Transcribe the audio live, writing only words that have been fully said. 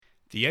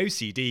The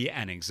OCD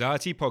and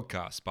Anxiety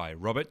Podcast by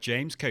Robert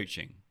James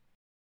Coaching.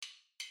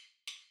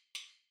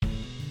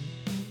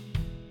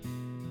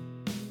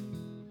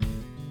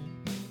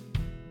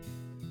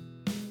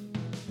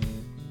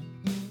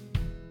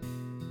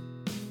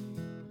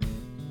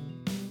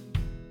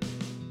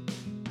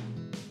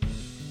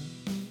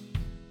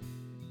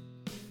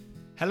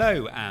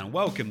 Hello and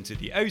welcome to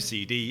the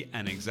OCD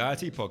and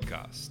Anxiety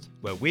Podcast,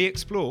 where we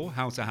explore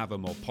how to have a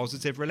more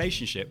positive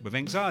relationship with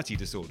anxiety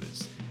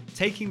disorders,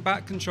 taking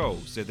back control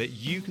so that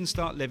you can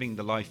start living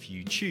the life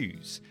you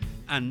choose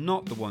and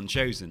not the one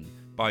chosen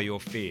by your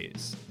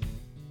fears.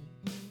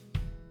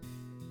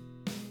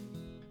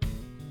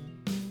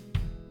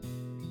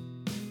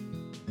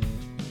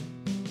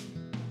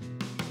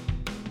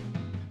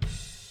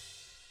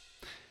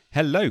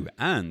 Hello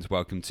and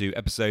welcome to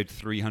episode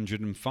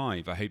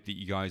 305. I hope that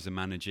you guys are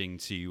managing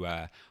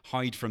to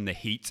hide from the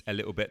heat a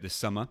little bit this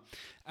summer.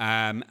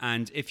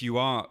 And if you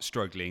are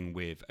struggling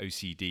with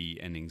OCD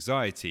and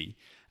anxiety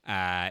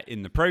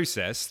in the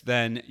process,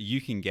 then you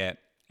can get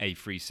a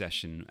free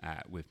session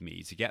with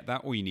me. To get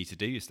that, all you need to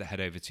do is to head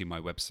over to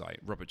my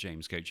website,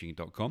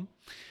 robertjamescoaching.com.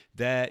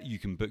 There you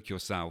can book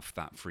yourself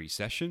that free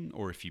session,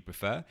 or if you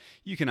prefer,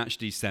 you can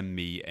actually send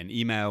me an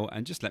email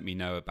and just let me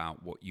know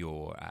about what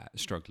you're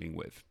struggling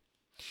with.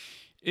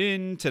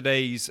 In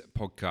today's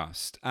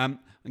podcast, I'm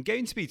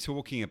going to be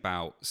talking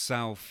about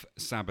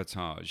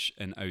self-sabotage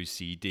and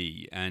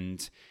OCD,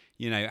 and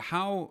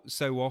how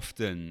so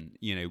often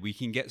we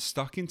can get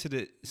stuck in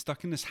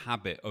this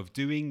habit of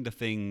doing the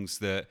things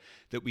that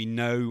we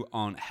know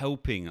aren't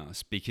helping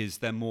us because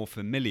they're more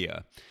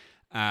familiar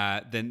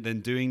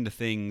than doing the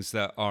things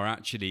that are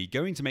actually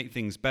going to make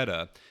things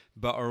better,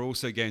 but are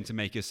also going to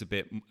make us a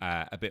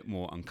bit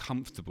more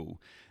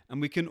uncomfortable. And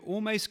we can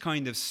almost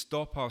kind of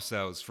stop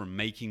ourselves from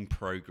making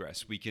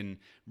progress. We can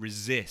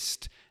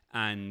resist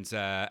and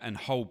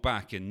hold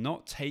back and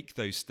not take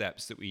those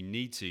steps that we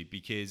need to,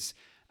 because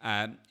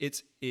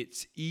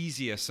it's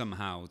easier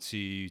somehow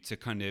to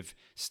kind of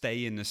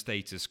stay in the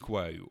status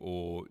quo,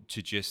 or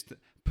to just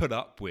put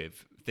up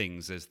with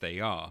things as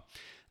they are.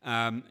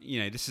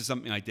 This is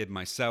something I did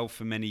myself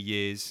for many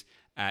years.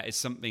 It's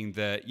something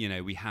that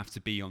we have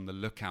to be on the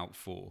lookout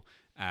for.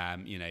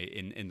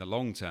 In the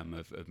long term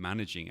of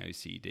managing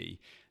OCD.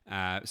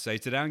 So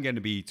today I'm going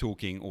to be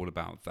talking all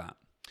about that.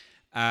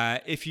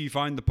 If you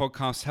find the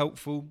podcast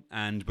helpful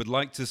and would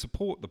like to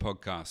support the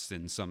podcast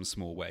in some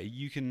small way,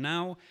 you can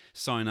now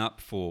sign up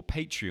for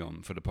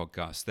Patreon for the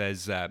podcast.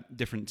 There's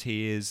different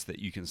tiers that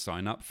you can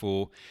sign up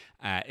for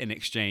in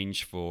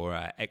exchange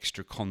for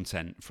extra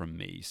content from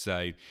me.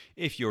 So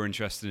if you're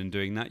interested in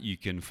doing that, you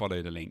can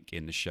follow the link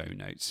in the show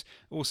notes.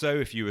 Also,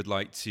 if you would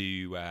like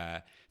to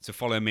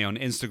follow me on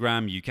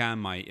Instagram, you can.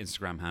 My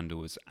Instagram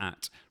handle is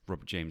at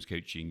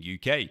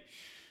RobertJamesCoachingUK.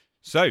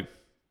 So,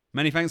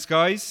 many thanks,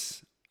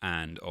 guys.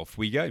 And off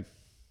we go.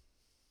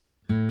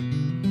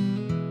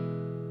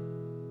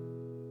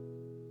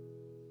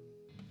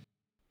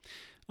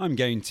 I'm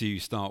going to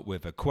start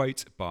with a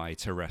quote by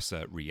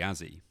Teresa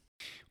Riazzi.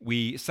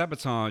 We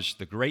sabotage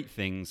the great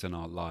things in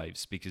our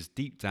lives because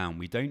deep down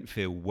we don't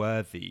feel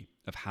worthy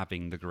of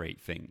having the great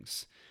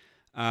things.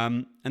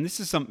 And this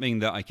is something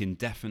that I can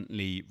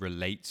definitely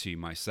relate to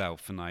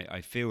myself. And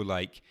I feel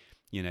like,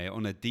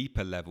 on a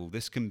deeper level,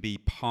 this can be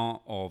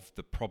part of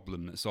the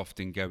problem that's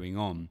often going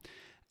on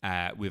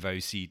with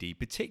OCD,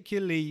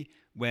 particularly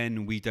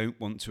when we don't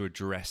want to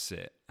address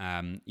it.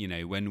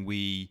 When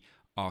we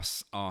are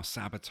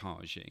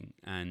sabotaging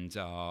and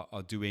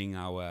are doing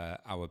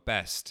our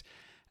best,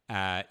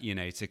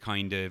 to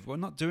kind of, well,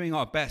 not doing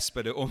our best,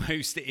 but it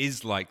almost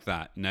is like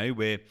that.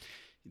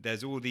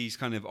 There's all these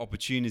kind of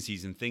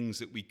opportunities and things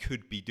that we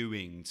could be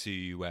doing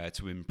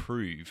to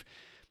improve.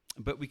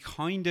 But we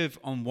kind of,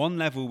 on one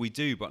level we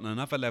do, but on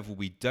another level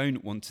we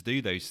don't want to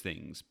do those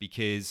things,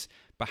 because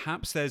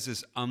perhaps there's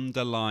this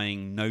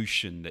underlying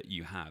notion that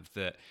you have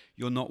that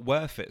you're not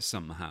worth it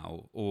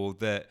somehow, or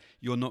that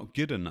you're not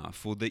good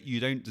enough, or that you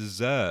don't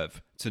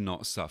deserve to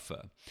not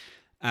suffer.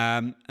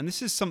 And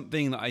this is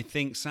something that I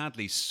think,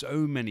 sadly, so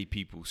many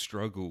people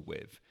struggle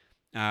with.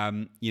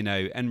 And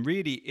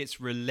really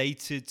it's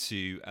related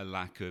to a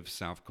lack of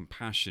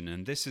self-compassion.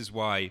 And this is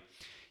why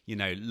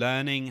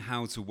learning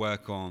how to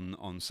work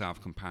on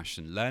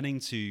self-compassion, learning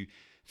to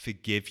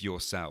forgive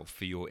yourself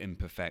for your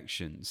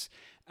imperfections,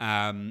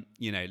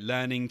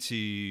 learning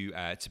to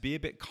be a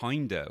bit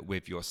kinder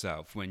with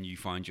yourself when you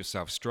find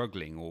yourself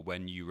struggling, or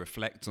when you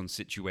reflect on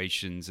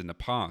situations in the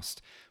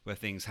past where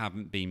things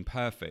haven't been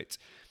perfect.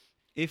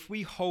 If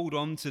we hold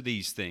on to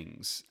these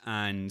things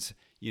and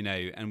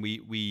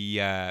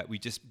we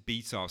just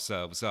beat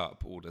ourselves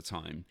up all the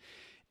time,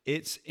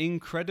 it's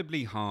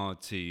incredibly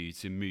hard to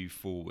move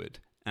forward.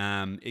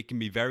 It can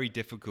be very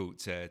difficult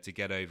to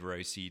get over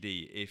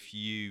OCD if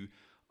you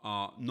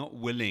are not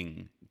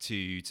willing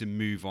to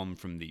move on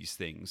from these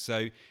things.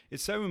 So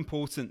it's so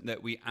important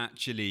that we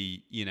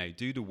actually,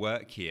 do the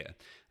work here,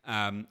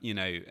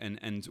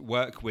 and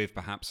work with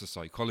perhaps a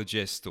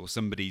psychologist or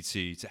somebody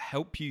to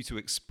help you to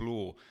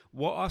explore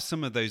what are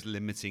some of those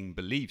limiting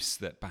beliefs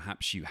that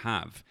perhaps you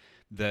have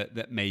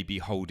that may be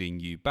holding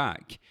you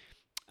back.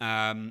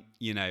 And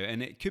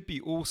it could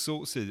be all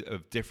sorts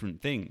of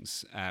different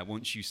things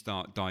once you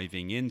start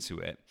diving into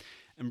it.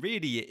 And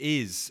really, it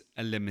is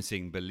a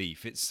limiting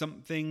belief. It's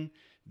something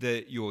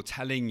that you're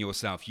telling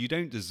yourself you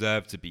don't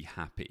deserve to be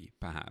happy,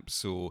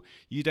 perhaps, or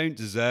you don't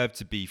deserve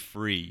to be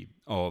free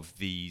of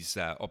these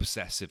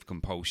obsessive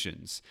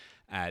compulsions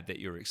that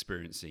you're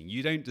experiencing.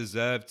 You don't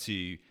deserve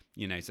to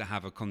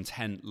have a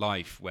content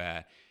life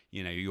where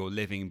you're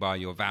living by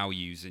your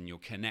values and you're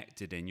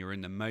connected and you're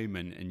in the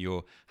moment and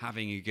you're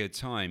having a good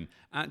time.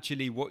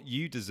 Actually, what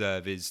you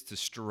deserve is to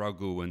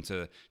struggle and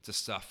to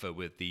suffer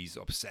with these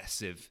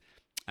obsessions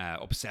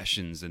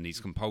and these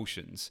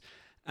compulsions.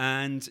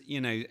 And,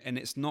 and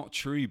it's not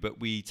true, but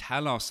we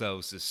tell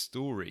ourselves this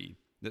story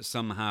that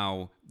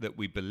somehow that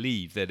we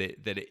believe that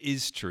it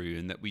is true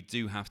and that we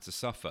do have to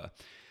suffer.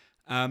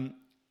 And,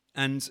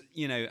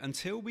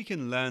 until we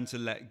can learn to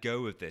let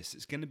go of this,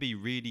 it's going to be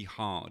really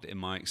hard, in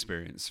my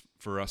experience,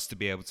 for us to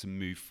be able to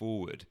move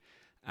forward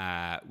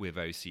with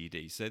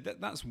OCD. So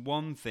that's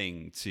one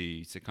thing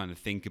to kind of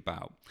think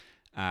about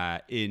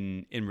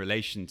in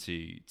relation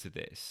to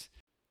this.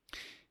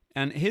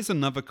 And here's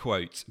another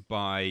quote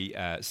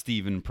by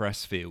Stephen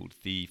Pressfield,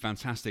 the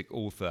fantastic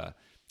author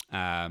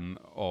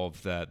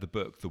of the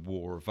book, The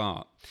War of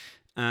Art.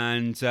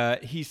 And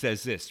he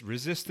says this: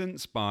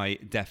 resistance by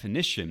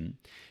definition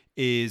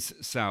is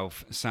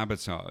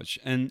self-sabotage.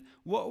 And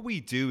what are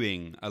we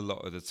doing a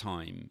lot of the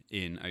time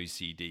in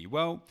OCD?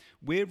 Well,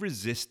 we're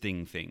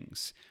resisting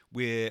things.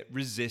 We're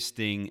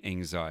resisting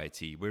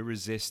anxiety. We're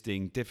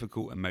resisting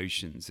difficult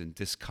emotions and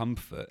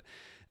discomfort.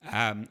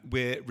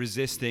 We're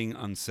resisting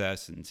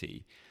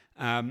uncertainty.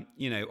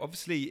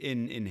 Obviously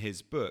in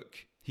his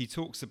book, he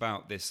talks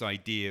about this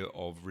idea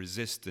of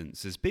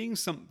resistance as being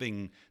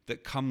something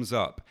that comes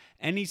up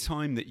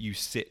anytime that you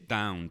sit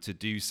down to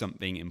do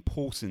something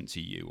important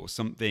to you or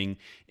something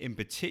in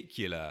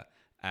particular.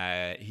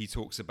 He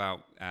talks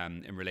about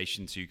in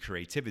relation to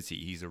creativity.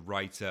 He's a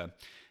writer,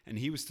 and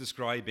he was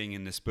describing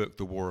in this book,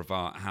 The War of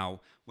Art, how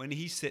when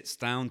he sits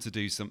down to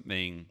do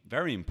something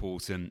very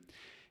important,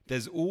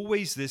 there's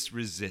always this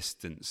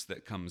resistance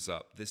that comes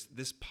up,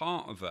 this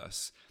part of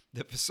us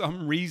that for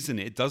some reason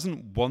it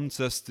doesn't want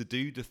us to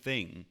do the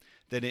thing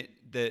that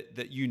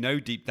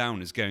deep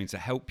down is going to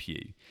help you.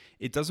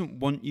 It doesn't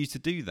want you to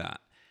do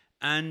that.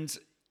 And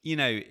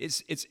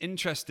it's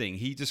interesting.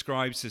 He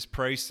describes this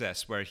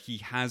process where he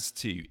has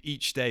to,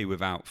 each day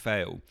without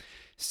fail,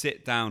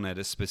 sit down at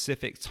a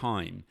specific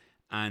time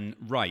and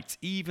write,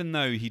 even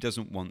though he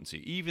doesn't want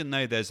to, even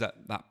though there's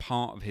that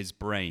part of his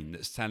brain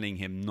that's telling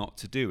him not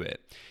to do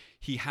it.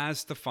 He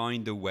has to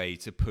find a way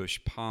to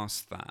push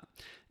past that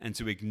and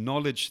to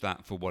acknowledge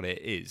that for what it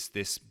is,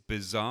 this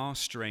bizarre,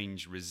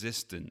 strange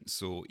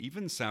resistance or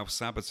even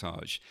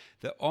self-sabotage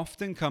that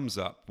often comes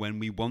up when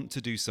we want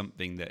to do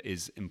something that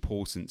is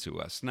important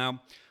to us.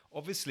 Now,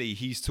 obviously,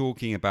 he's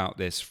talking about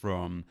this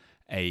from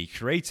a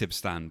creative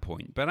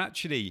standpoint, but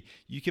actually,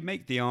 you can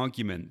make the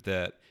argument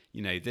that,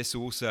 this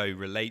also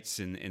relates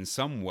in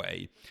some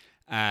way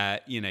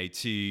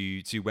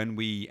to when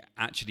we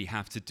actually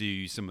have to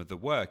do some of the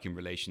work in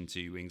relation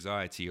to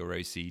anxiety or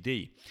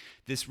OCD.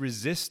 This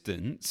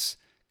resistance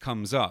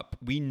comes up.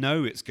 We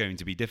know it's going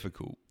to be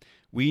difficult.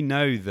 We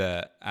know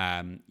that,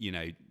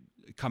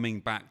 coming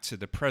back to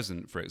the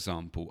present, for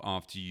example,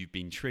 after you've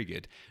been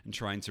triggered and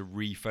trying to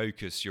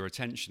refocus your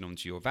attention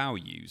onto your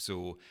values,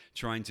 or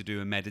trying to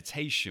do a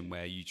meditation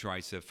where you try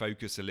to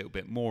focus a little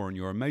bit more on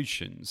your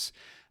emotions.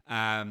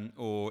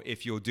 Or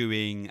if you're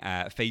doing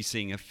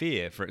facing a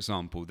fear, for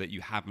example, that you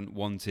haven't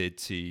wanted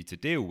to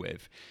deal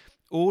with,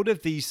 all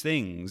of these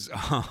things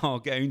are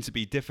going to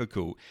be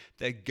difficult.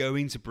 They're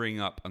going to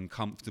bring up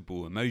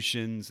uncomfortable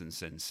emotions and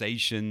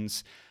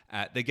sensations.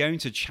 They're going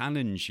to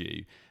challenge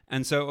you.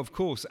 And so, of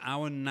course,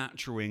 our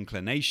natural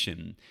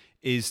inclination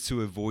is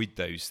to avoid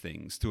those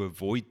things, to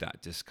avoid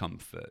that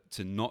discomfort,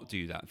 to not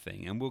do that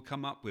thing. And we'll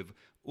come up with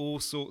all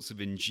sorts of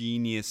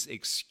ingenious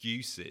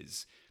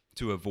excuses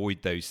to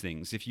avoid those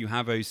things. If you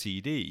have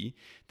OCD,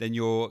 then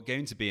you're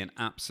going to be an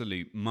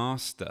absolute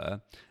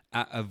master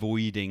at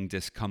avoiding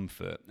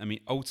discomfort. I mean,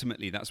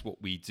 ultimately, that's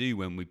what we do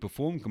when we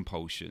perform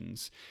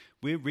compulsions.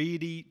 We're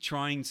really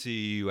trying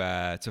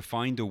to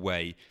find a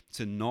way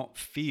to not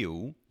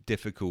feel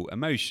difficult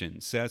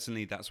emotions.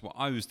 Certainly, that's what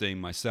I was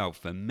doing myself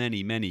for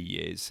many, many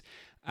years.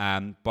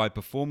 By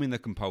performing the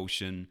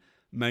compulsion,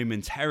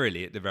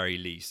 momentarily at the very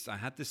least, I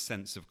had this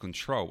sense of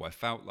control. I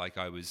felt like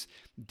I was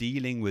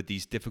dealing with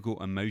these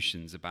difficult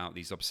emotions about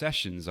these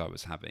obsessions I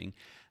was having.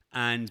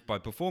 And by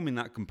performing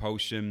that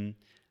compulsion,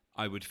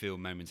 I would feel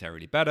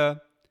momentarily better.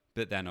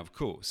 But then, of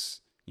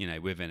course,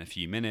 within a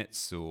few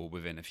minutes or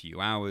within a few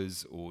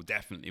hours or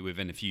definitely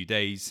within a few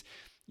days,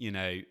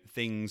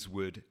 things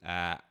would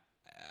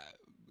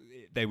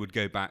they would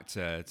go back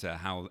to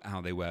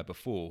how they were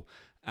before.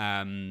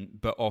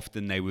 But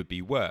often they would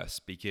be worse,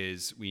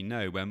 because we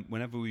know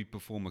whenever we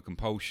perform a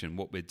compulsion,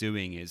 what we're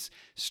doing is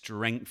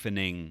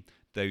strengthening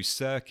those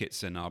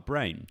circuits in our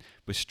brain.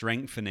 We're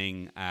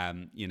strengthening,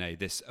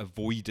 this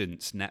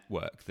avoidance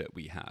network that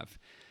we have.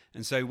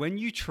 And so when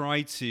you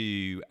try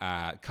to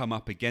come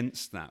up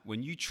against that,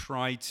 when you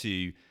try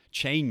to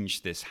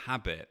change this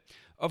habit,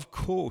 of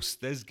course,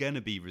 there's going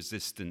to be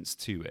resistance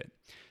to it.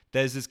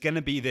 There's going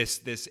to be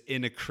this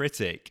inner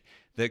critic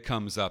that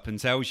comes up and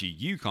tells you,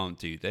 you can't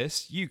do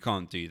this, you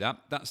can't do that,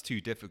 that's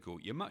too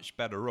difficult. You're much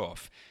better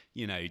off,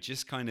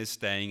 just kind of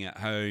staying at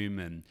home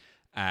and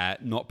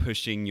not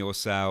pushing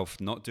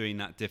yourself, not doing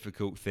that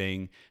difficult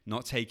thing,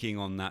 not taking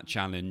on that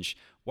challenge.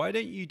 Why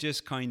don't you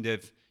just kind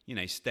of,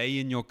 stay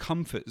in your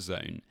comfort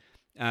zone?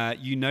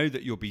 You know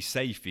that you'll be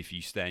safe if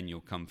you stay in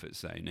your comfort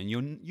zone, and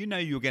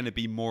you're going to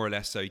be more or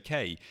less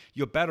okay.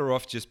 You're better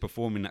off just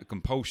performing that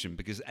compulsion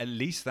because at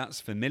least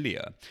that's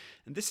familiar.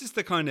 And this is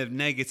the kind of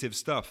negative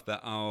stuff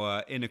that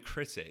our inner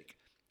critic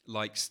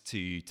likes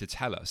to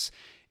tell us.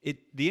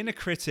 The inner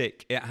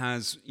critic, it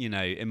has,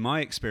 in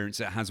my experience,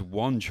 it has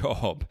one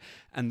job,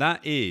 and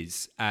that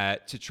is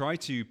to try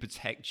to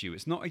protect you.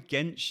 It's not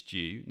against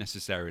you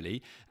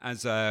necessarily,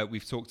 as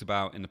we've talked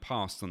about in the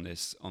past on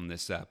this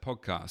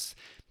podcast.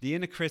 The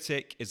inner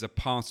critic is a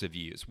part of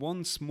you. It's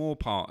one small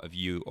part of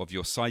you, of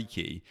your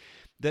psyche,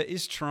 that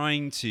is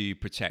trying to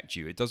protect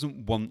you. It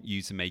doesn't want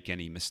you to make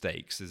any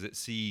mistakes, as it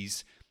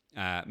sees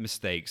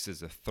mistakes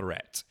as a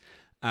threat.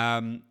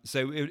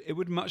 So it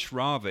would much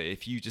rather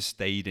if you just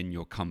stayed in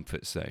your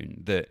comfort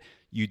zone, that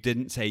you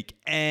didn't take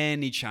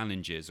any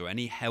challenges or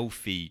any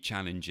healthy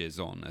challenges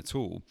on at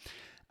all.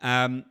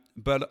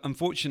 But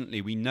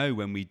unfortunately, we know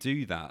when we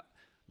do that,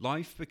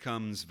 life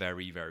becomes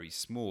very, very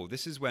small.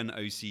 This is when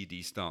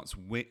OCD starts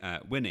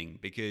winning,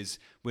 because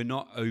we're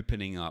not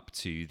opening up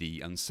to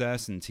the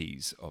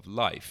uncertainties of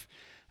life.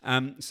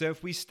 So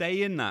if we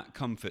stay in that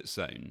comfort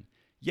zone,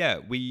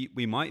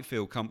 we might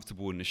feel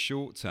comfortable in the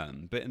short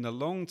term, but in the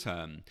long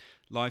term,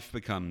 life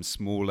becomes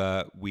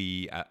smaller.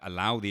 We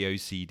allow the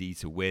OCD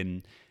to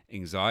win,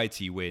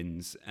 anxiety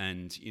wins,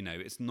 and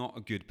it's not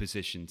a good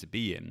position to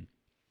be in.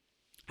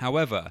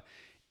 However,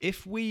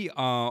 if we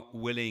are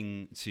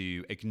willing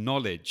to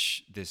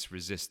acknowledge this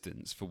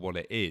resistance for what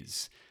it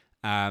is,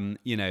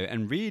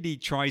 and really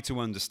try to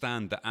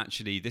understand that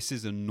actually this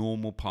is a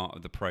normal part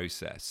of the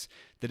process,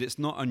 that it's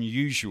not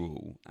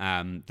unusual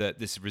that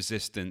this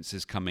resistance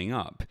is coming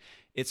up.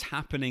 It's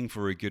happening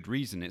for a good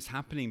reason. It's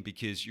happening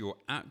because you're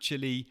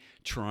actually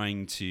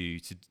trying to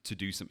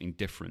do something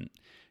different.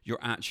 You're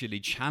actually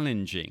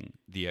challenging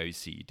the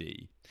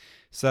OCD.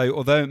 So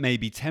although it may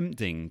be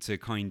tempting to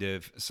kind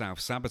of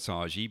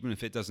self-sabotage, even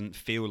if it doesn't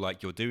feel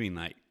like you're doing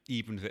that,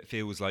 even if it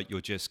feels like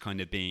you're just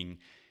kind of being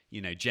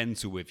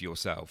gentle with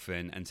yourself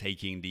and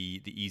taking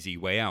the easy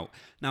way out.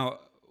 Now,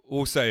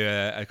 also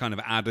a kind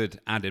of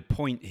added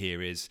point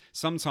here is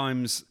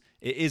sometimes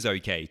it is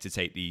okay to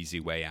take the easy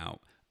way out.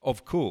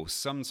 Of course,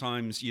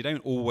 sometimes you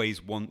don't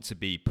always want to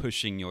be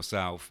pushing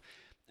yourself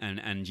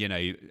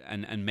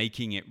and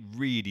making it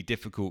really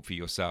difficult for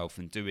yourself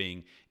and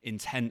doing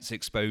intense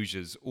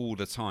exposures all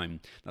the time.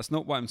 That's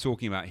not what I'm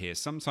talking about here.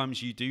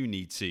 Sometimes you do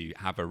need to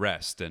have a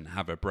rest and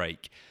have a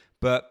break.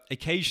 But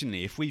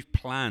occasionally, if we've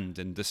planned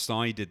and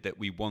decided that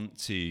we want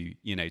to,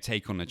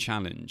 take on a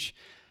challenge,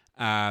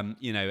 and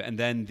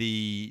then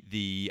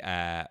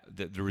the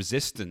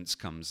resistance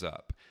comes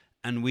up,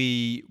 and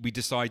we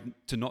decide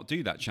to not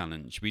do that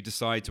challenge. We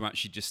decide to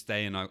actually just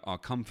stay in our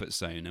comfort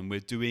zone, and we're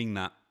doing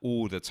that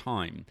all the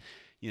time.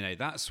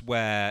 That's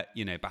where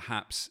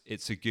perhaps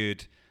it's a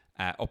good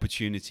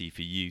opportunity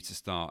for you to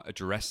start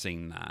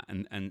addressing that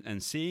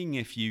and seeing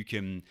if you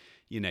can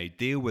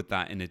deal with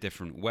that in a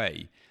different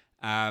way.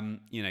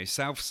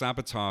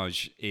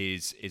 Self-sabotage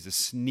is a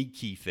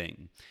sneaky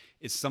thing.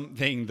 It's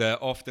something that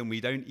often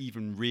we don't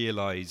even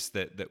realize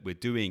that we're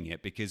doing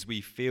it because we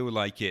feel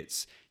like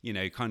it's,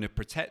 kind of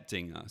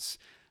protecting us.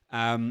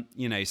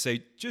 So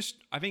just,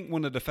 I think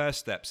one of the first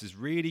steps is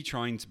really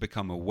trying to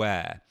become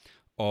aware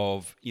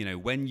of,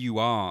 when you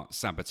are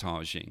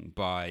sabotaging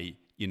by,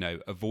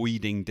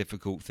 avoiding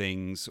difficult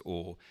things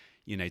or,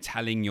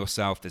 telling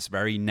yourself this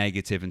very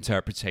negative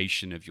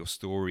interpretation of your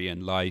story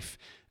and life,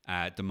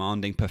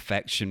 demanding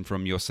perfection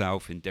from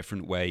yourself in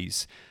different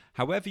ways.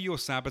 However you're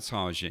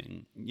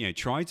sabotaging,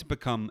 try to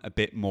become a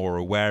bit more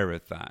aware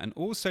of that, and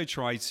also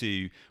try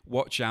to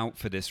watch out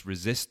for this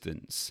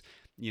resistance.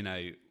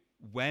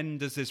 When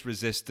does this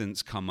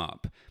resistance come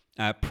up?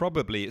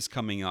 Probably it's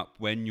coming up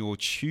when you're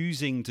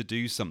choosing to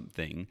do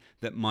something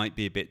that might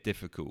be a bit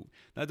difficult.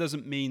 That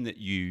doesn't mean that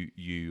you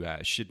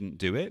shouldn't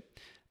do it.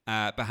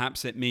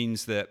 Perhaps it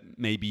means that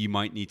maybe you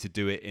might need to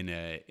do it in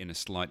a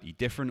slightly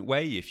different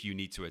way if you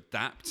need to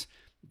adapt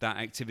that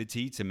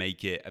activity to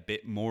make it a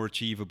bit more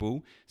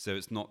achievable so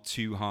it's not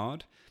too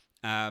hard.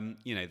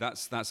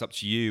 That's up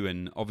to you,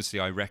 and obviously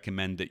I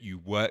recommend that you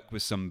work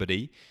with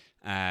somebody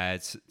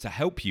to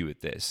help you with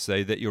this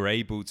so that you're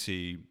able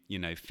to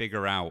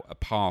figure out a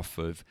path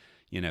of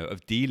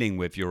dealing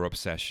with your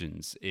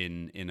obsessions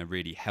in a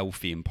really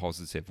healthy and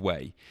positive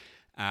way.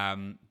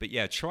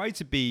 Try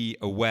to be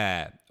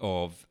aware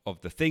of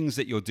the things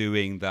that you're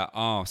doing that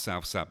are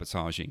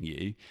self-sabotaging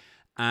you,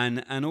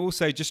 and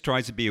also just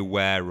try to be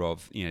aware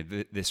of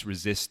this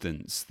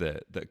resistance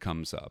that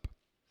comes up.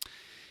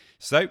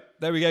 So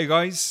there we go,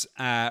 guys.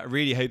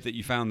 Really hope that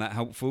you found that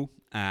helpful.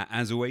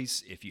 As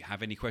always, if you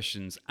have any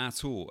questions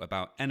at all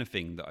about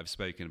anything that I've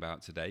spoken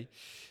about today,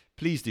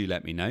 please do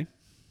let me know.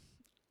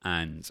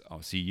 And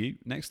I'll see you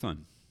next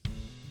time.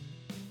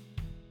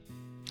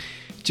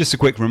 Just a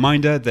quick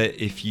reminder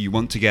that if you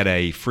want to get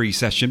a free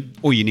session,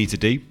 all you need to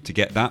do to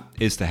get that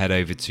is to head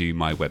over to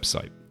my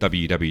website,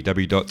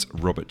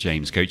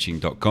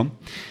 www.robertjamescoaching.com.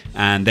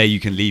 And there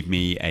you can leave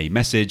me a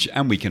message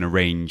and we can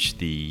arrange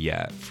the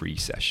free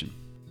session.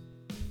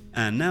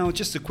 And now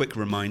just a quick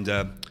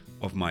reminder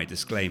of my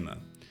disclaimer.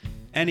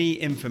 Any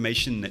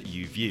information that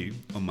you view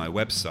on my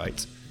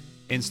website,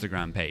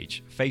 Instagram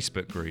page,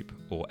 Facebook group,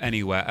 or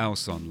anywhere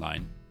else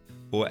online,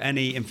 or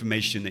any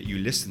information that you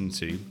listen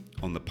to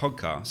on the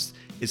podcast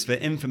is for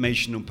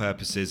informational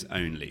purposes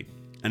only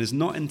and is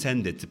not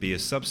intended to be a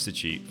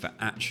substitute for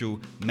actual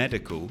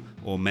medical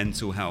or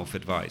mental health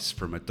advice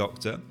from a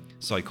doctor,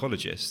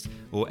 psychologist,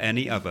 or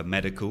any other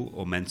medical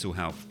or mental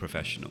health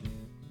professional.